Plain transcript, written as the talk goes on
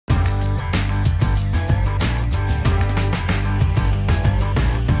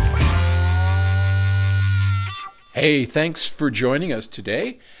Hey, thanks for joining us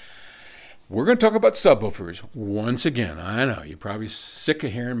today. We're going to talk about subwoofers once again. I know you're probably sick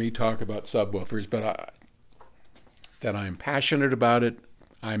of hearing me talk about subwoofers, but that I'm passionate about it,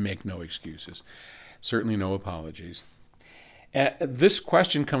 I make no excuses. Certainly no apologies. This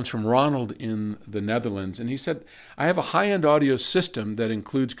question comes from Ronald in the Netherlands, and he said, I have a high-end audio system that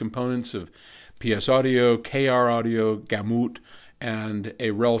includes components of PS audio, KR audio, gamut, and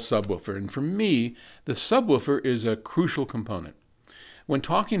a REL subwoofer. And for me, the subwoofer is a crucial component. When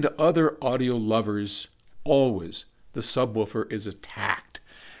talking to other audio lovers, always the subwoofer is attacked,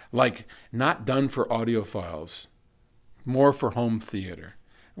 like not done for audiophiles, more for home theater.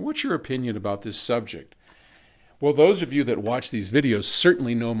 What's your opinion about this subject? Well, those of you that watch these videos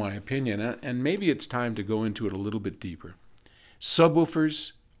certainly know my opinion, and maybe it's time to go into it a little bit deeper.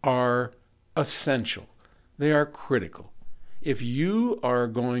 Subwoofers are essential. They are critical. If you are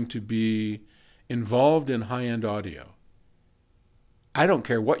going to be involved in high-end audio, I don't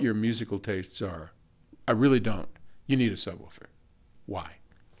care what your musical tastes are. I really don't. You need a subwoofer. Why?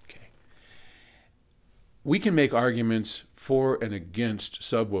 Okay. We can make arguments for and against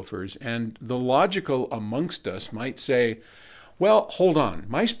subwoofers, and the logical amongst us might say, well, hold on.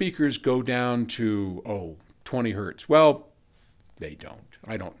 My speakers go down to, 20 hertz. Well, they don't.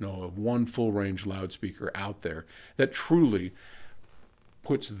 I don't know of one full-range loudspeaker out there that truly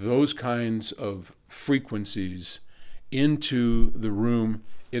puts those kinds of frequencies into the room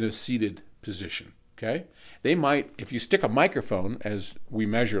in a seated position, okay? They might, if you stick a microphone, as we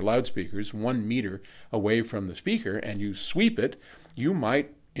measure loudspeakers, 1 meter away from the speaker, and you sweep it, you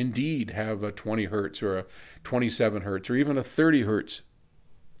might indeed have a 20 hertz or a 27 hertz or even a 30 hertz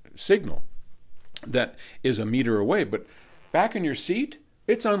signal that is a meter away. But back in your seat,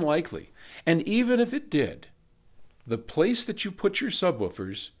 it's unlikely. And even if it did, the place that you put your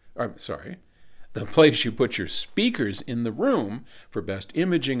subwoofers, the place you put your speakers in the room for best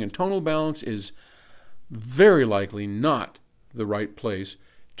imaging and tonal balance is very likely not the right place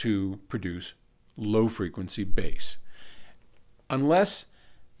to produce low-frequency bass. Unless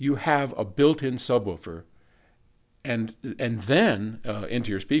you have a built-in subwoofer and then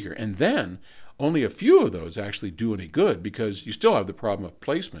into your speaker, and then only a few of those actually do any good because you still have the problem of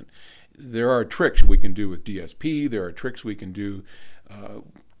placement. There are tricks we can do with DSP. There are tricks we can do.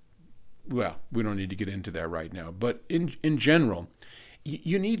 Well, we don't need to get into that right now. But in general,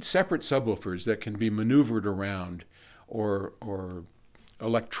 you need separate subwoofers that can be maneuvered around or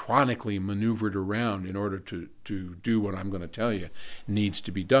electronically maneuvered around in order to do what I'm going to tell you needs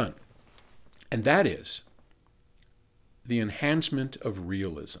to be done. And that is the enhancement of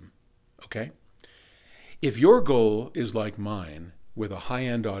realism. Okay? If your goal is like mine with a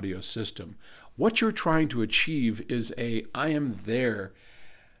high-end audio system, what you're trying to achieve is a I am there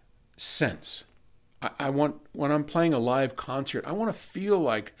sense. I want, when I'm playing a live concert, I want to feel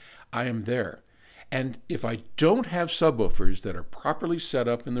like I am there. And if I don't have subwoofers that are properly set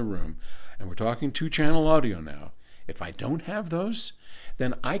up in the room, and we're talking 2-channel audio now, if I don't have those,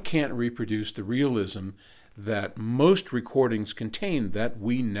 then I can't reproduce the realism that most recordings contain that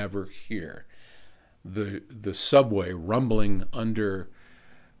we never hear. The subway rumbling under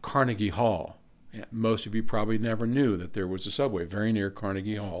Carnegie Hall. Most of you probably never knew that there was a subway very near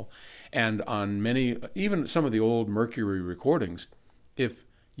Carnegie Hall. And on many, even some of the old Mercury recordings, if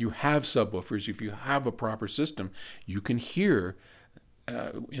you have subwoofers, if you have a proper system, you can hear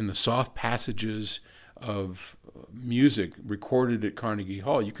in the soft passages of music recorded at Carnegie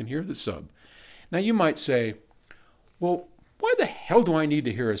Hall, you can hear the sub. Now you might say, well, why the hell do I need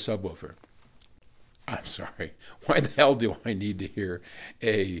to hear a subwoofer? I'm sorry, why the hell do I need to hear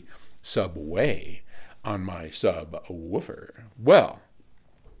a subway on my subwoofer? Well,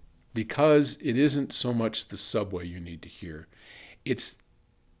 because it isn't so much the subway you need to hear. It's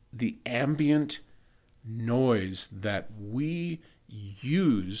the ambient noise that we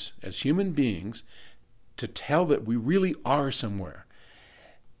use as human beings to tell that we really are somewhere.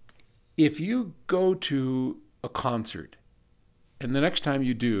 If you go to a concert, and the next time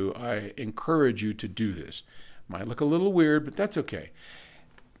you do, I encourage you to do this. Might look a little weird, but that's okay.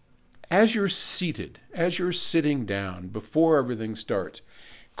 As you're seated, as you're sitting down, before everything starts,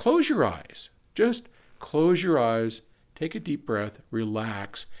 close your eyes. Just close your eyes, take a deep breath,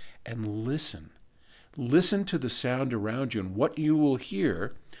 relax, and listen. Listen to the sound around you, and what you will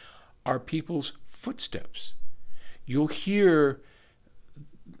hear are people's footsteps. You'll hear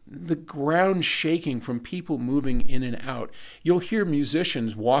the ground shaking from people moving in and out. You'll hear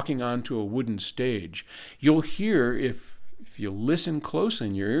musicians walking onto a wooden stage. You'll hear, if you listen closely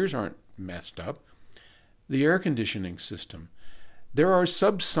and your ears aren't messed up, the air conditioning system. There are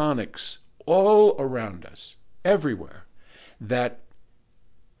subsonics all around us. everywhere that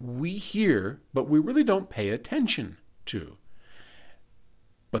we hear, but we really don't pay attention to.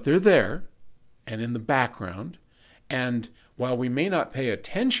 But they're there and in the background. And while we may not pay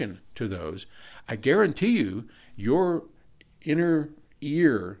attention to those, I guarantee you, your inner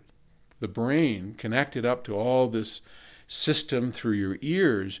ear, the brain connected up to all this system through your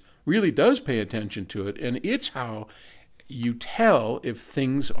ears, really does pay attention to it. And it's how you tell if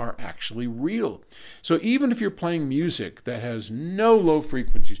things are actually real. So even if you're playing music that has no low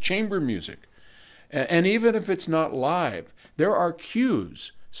frequencies, chamber music, and even if it's not live, there are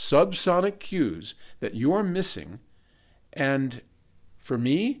cues, subsonic cues, that you're missing. And for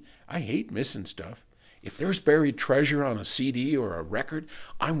me, I hate missing stuff. If there's buried treasure on a CD or a record,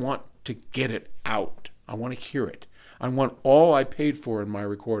 I want to get it out. I want to hear it. I want all I paid for in my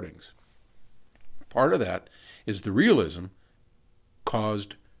recordings. Part of that is the realism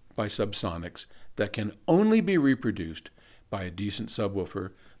caused by subsonics that can only be reproduced by a decent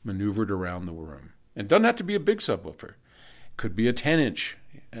subwoofer maneuvered around the room. And it doesn't have to be a big subwoofer. It could be a 10-inch.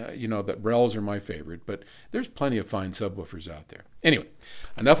 That Brels are my favorite, but there's plenty of fine subwoofers out there. Anyway,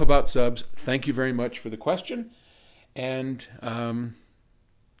 enough about subs. Thank you very much for the question, and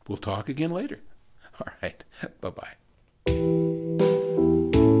we'll talk again later. All right, bye-bye.